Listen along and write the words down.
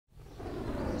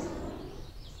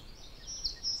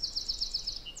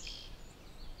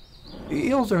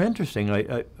Eels are interesting.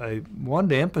 I wanted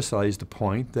to emphasize the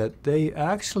point that they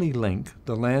actually link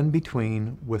the land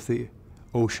between with the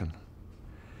ocean.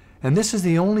 And this is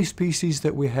the only species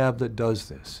that we have that does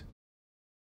this.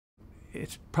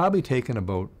 It's probably taken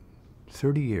about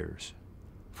 30 years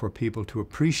for people to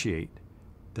appreciate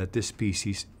that this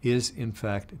species is in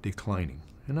fact declining.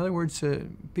 In other words,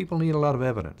 people need a lot of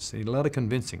evidence. They need a lot of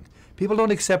convincing. People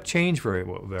don't accept change very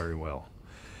well.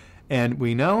 And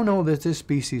we now know that this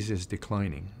species is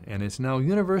declining, and it's now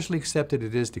universally accepted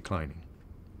it is declining.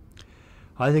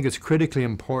 I think it's critically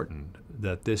important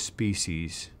that this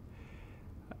species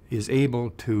is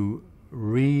able to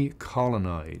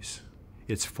recolonize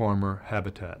its former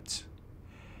habitats.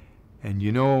 And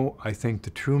you know, I think the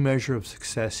true measure of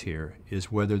success here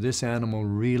is whether this animal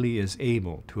really is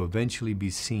able to eventually be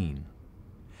seen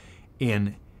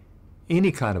in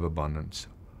any kind of abundance,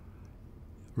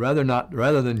 rather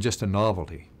than just a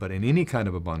novelty, but in any kind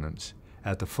of abundance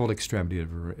at the full extremity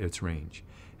of its range.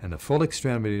 And the full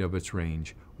extremity of its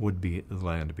range would be the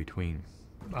land between.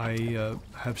 I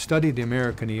have studied the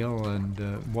American eel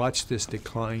and watched this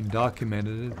decline,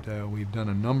 documented it. We've done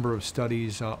a number of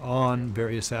studies on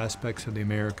various aspects of the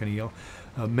American eel,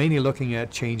 mainly looking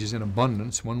at changes in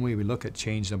abundance. One way we look at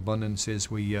change in abundance is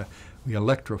we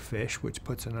electrofish, which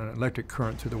puts an electric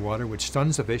current through the water, which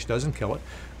stuns the fish, doesn't kill it.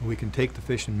 We can take the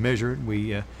fish and measure it.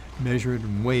 We measure it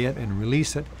and weigh it and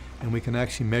release it. And we can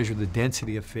actually measure the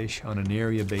density of fish on an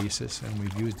area basis, and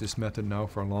we've used this method now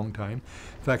for a long time.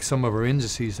 In fact, some of our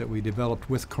indices that we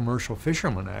developed with commercial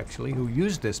fishermen, actually, who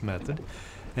used this method,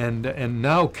 and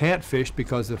now can't fish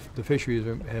because the fisheries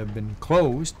have been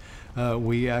closed.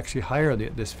 We actually hire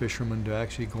this fisherman to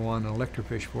actually go on and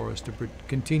electrofish for us to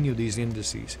continue these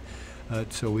indices.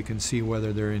 So we can see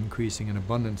whether they're increasing in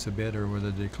abundance a bit or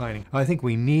whether they're declining. I think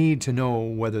we need to know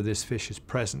whether this fish is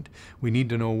present. We need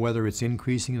to know whether it's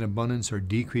increasing in abundance or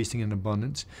decreasing in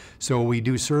abundance. So we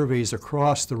do surveys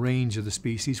across the range of the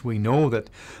species. We know that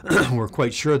we're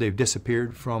quite sure they've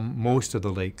disappeared from most of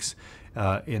the lakes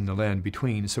in the land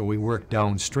between, so we work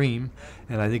downstream,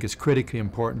 and I think it's critically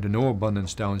important to know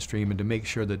abundance downstream and to make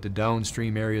sure that the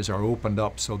downstream areas are opened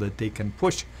up so that they can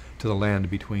push to the land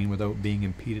between without being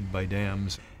impeded by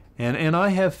dams. And I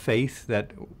have faith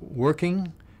that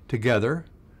working together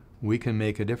we can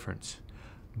make a difference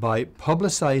by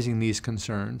publicizing these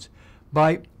concerns,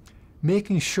 by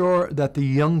making sure that the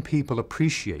young people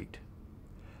appreciate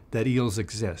that eels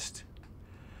exist.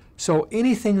 So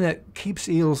anything that keeps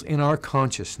eels in our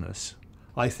consciousness,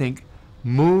 I think,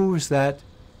 moves that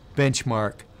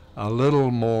benchmark a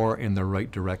little more in the right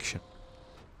direction.